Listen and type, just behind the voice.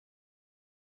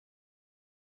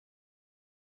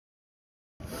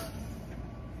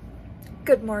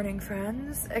Good morning,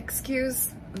 friends. Excuse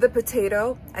the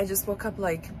potato. I just woke up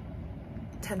like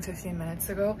 10-15 minutes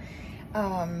ago.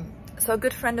 So a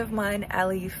good friend of mine,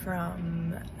 Ali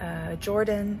from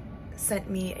Jordan, sent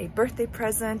me a birthday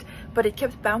present, but it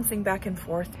kept bouncing back and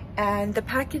forth. And the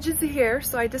package is here,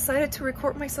 so I decided to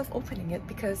record myself opening it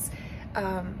because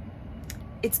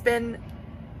it's been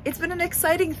an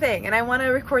exciting thing, and I want to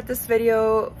record this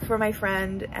video for my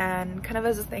friend and kind of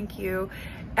as a thank you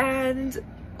and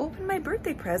open my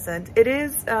birthday present. It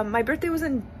is my birthday was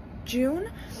in June.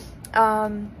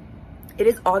 It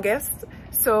is August,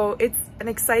 so it's an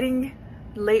exciting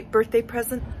late birthday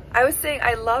present. I was saying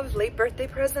I love late birthday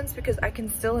presents because I can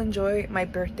still enjoy my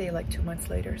birthday like 2 months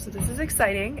later. So this is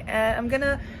exciting, and I'm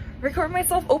gonna record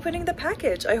myself opening the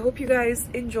package. I hope you guys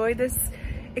enjoy this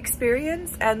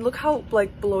experience, and look how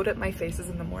like bloated my face is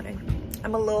in the morning.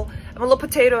 I'm a little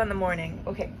potato in the morning.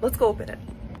 Okay, let's go open it.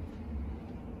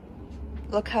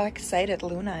 Look how excited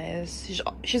Luna is.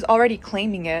 She's already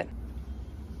claiming it.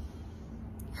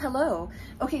 Hello.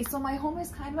 Okay, so my home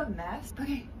is kind of a mess.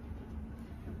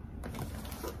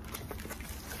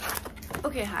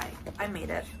 Okay, hi. I made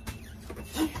it.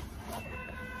 Do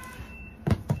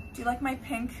you like my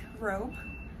pink robe?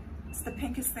 It's the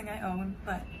pinkest thing I own,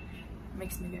 but it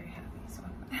makes me very happy. So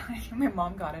I think my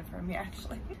mom got it for me,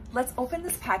 actually. Let's open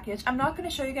this package. I'm not going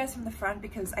to show you guys from the front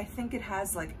because I think it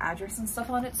has like address and stuff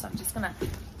on it, so I'm just gonna...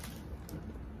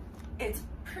 It's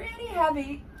pretty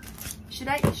heavy. Should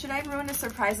I ruin the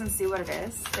surprise and see what it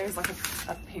is? There's like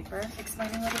a paper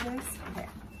explaining what it is. Okay.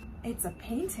 It's a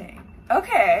painting.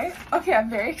 Okay, I'm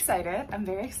very excited.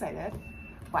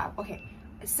 Wow, okay.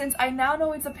 Since I now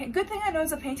know it's a painting, good thing I know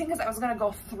it's a painting because I was gonna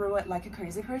go through it like a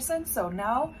crazy person. So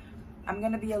now I'm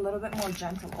gonna be a little bit more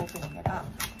gentle opening it up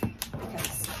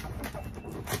because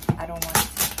I don't want to.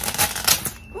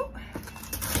 Ooh.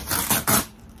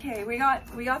 Okay, we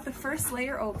got the first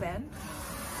layer open.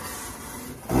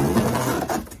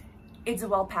 It's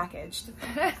well packaged.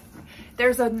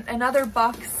 There's another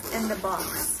box in the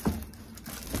box.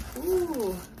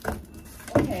 Ooh.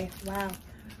 Okay, wow.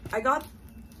 I got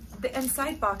the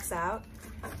inside box out.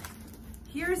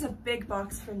 Here's a big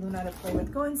box for Luna to play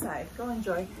with. Go inside, go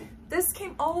enjoy. This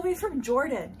came all the way from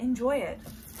Jordan. Enjoy it.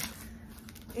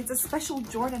 It's a special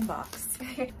Jordan box.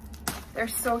 They're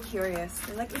so curious.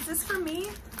 They're like, is this for me?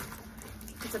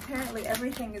 Because apparently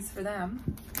everything is for them.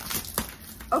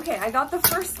 Okay, I got the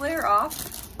first layer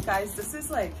off. Guys, this is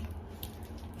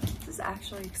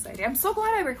actually exciting. I'm so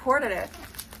glad I recorded it.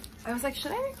 I was like,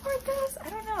 should I record this? I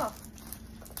don't know.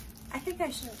 I think I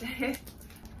should. I'm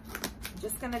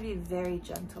just gonna be very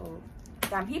gentle.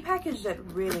 Damn, he packaged it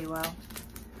really well.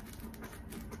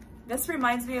 This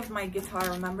reminds me of my guitar.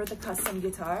 Remember the custom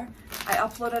guitar? I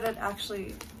uploaded it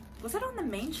actually, was it on the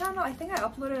main channel? I think I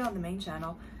uploaded it on the main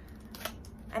channel.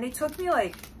 And it took me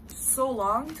like so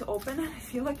long to open it. I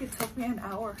feel like it took me an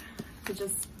hour to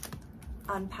just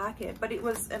unpack it, but it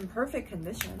was in perfect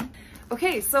condition.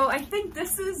 Okay, so I think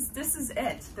this is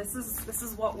it. This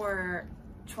is what we're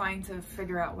trying to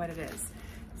figure out what it is.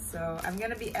 So I'm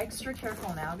gonna be extra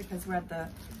careful now because we're at the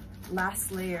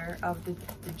last layer of the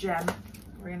gem.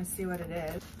 We're gonna see what it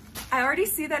is. I already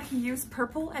see that he used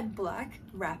purple and black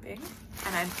wrapping,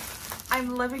 and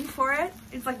I'm living for it.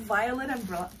 It's like violet and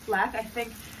black.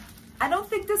 I don't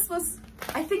think this was,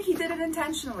 I think he did it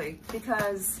intentionally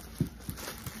because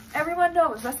everyone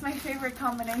knows that's my favorite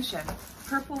combination.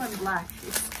 Purple and black.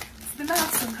 It's the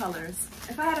Mahafsoun colors.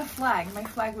 If I had a flag, my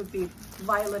flag would be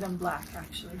violet and black,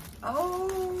 actually.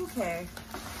 Okay.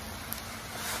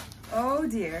 Oh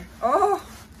dear. Oh.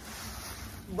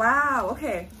 Wow.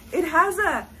 Okay. It has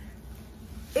a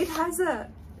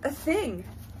thing,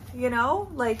 you know,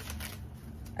 like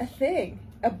a thing,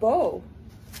 a bow.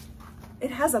 It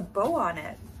has a bow on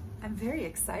it. I'm very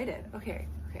excited. Okay.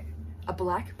 A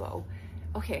black bow.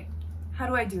 Okay. How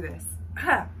do I do this?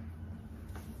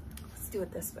 Let's do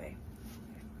it this way.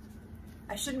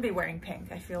 I shouldn't be wearing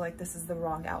pink. I feel like this is the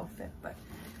wrong outfit, but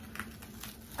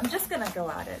I'm just gonna go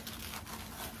at it.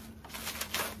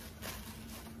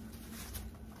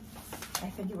 I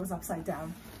think it was upside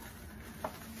down.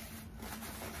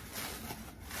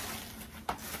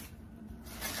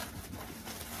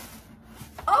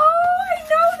 Oh,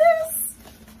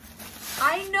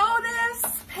 I know this!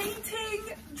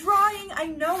 Painting, drawing, I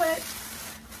know it.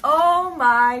 Oh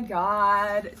my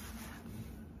God.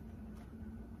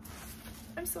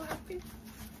 I'm so happy.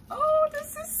 Oh,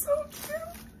 this is so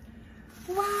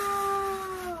cute.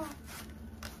 Wow.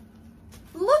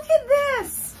 Look at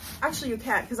this. Actually, you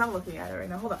can't because I'm looking at it right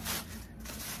now. Hold on.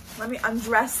 Let me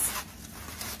undress.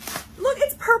 Look,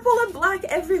 it's purple and black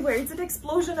everywhere. It's an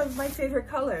explosion of my favorite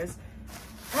colors.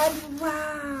 And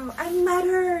wow, and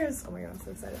letters. Oh my god, I'm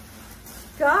so excited.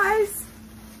 Guys,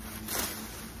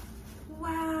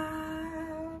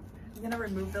 wow. I'm gonna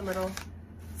remove the little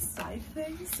side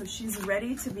thing so she's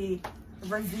ready to be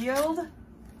revealed.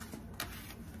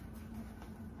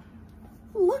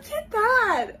 Look at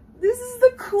that. This is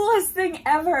the coolest thing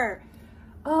ever.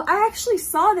 I actually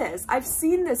saw this. I've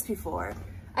seen this before.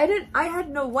 I didn't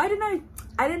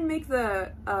make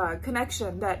the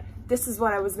connection that this is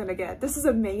what I was gonna get. This is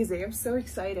amazing. I'm so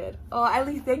excited. Oh,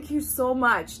 Ali, thank you so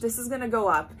much. This is gonna go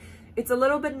up. It's a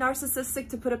little bit narcissistic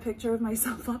to put a picture of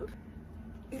myself up.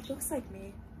 It looks like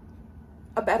me.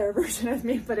 A better version of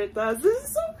me, but it does. This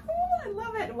is so cool. I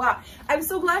love it. Wow. I'm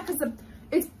so glad because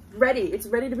it's ready. It's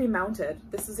ready to be mounted.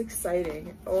 This is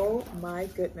exciting. Oh my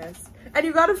goodness. And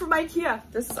you got it from IKEA.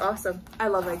 This is awesome. I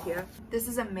love IKEA. This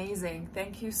is amazing.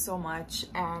 Thank you so much.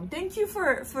 And thank you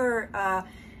for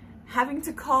having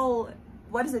to call,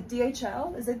 what is it,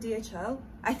 DHL? Is it DHL?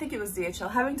 I think it was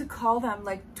DHL. Having to call them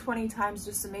like 20 times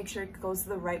just to make sure it goes to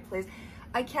the right place.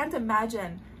 I can't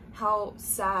imagine how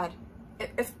sad.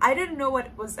 If I didn't know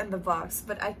what was in the box,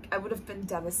 but I would have been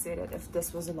devastated if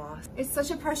this was lost. It's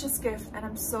such a precious gift and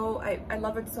I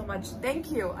love it so much. Thank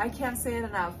you. I can't say it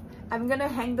enough. I'm gonna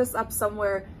hang this up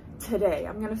somewhere today.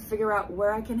 I'm gonna figure out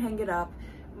where I can hang it up.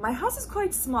 My house is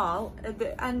quite small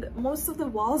and most of the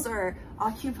walls are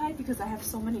occupied because I have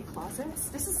so many closets.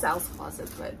 This is Sal's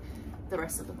closet, but the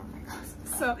rest of them are my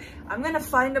closets. So I'm gonna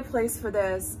find a place for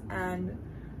this and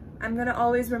I'm gonna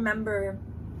always remember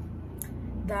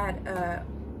that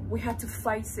we had to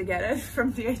fight to get it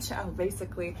from DHL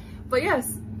basically. But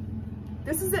yes,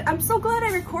 this is it. I'm so glad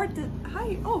I recorded.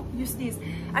 Hi, oh, you sneezed.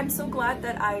 I'm so glad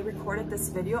that I recorded this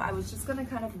video. I was just gonna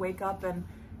kind of wake up and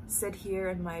sit here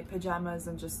in my pajamas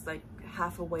and just like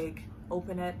half awake,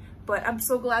 open it. But I'm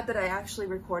so glad that I actually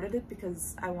recorded it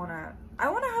because I wanna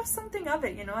have something of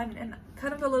it, you know, and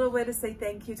kind of a little way to say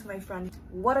thank you to my friend.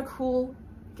 What a cool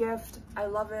gift. I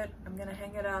love it. I'm gonna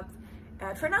hang it up.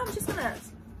 And for now, I'm just gonna,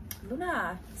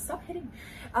 Luna, stop hitting.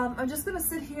 I'm just gonna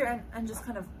sit here and just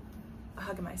kind of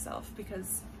hug myself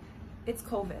because it's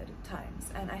COVID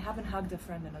times and I haven't hugged a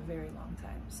friend in a very long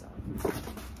time. So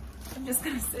I'm just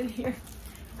gonna sit here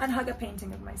and hug a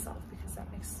painting of myself because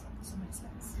that makes so much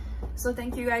sense. So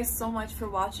thank you guys so much for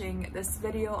watching this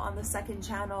video on the second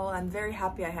channel. I'm very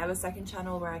happy I have a second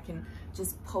channel where I can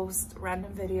just post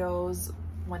random videos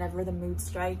whenever the mood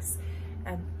strikes.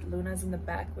 And Luna's in the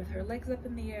back with her legs up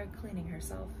in the air cleaning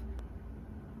herself.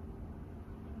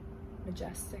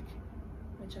 Majestic,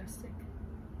 majestic.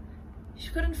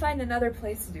 She couldn't find another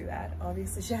place to do that.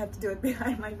 Obviously she had to do it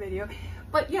behind my video.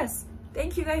 But yes,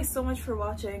 thank you guys so much for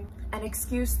watching. And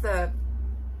excuse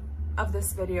of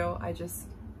this video,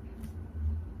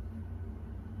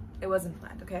 it wasn't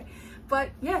planned, okay?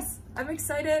 But yes, I'm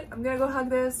excited. I'm gonna go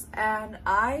hug this and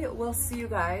I will see you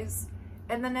guys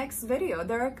in the next video.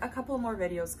 There are a couple more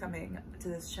videos coming to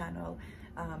this channel.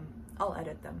 I'll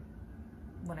edit them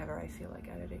whenever I feel like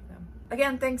editing them.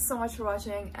 Again, thanks so much for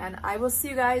watching and I will see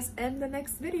you guys in the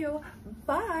next video.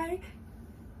 Bye!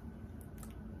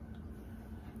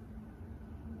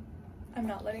 I'm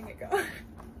not letting it go.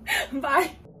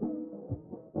 Bye!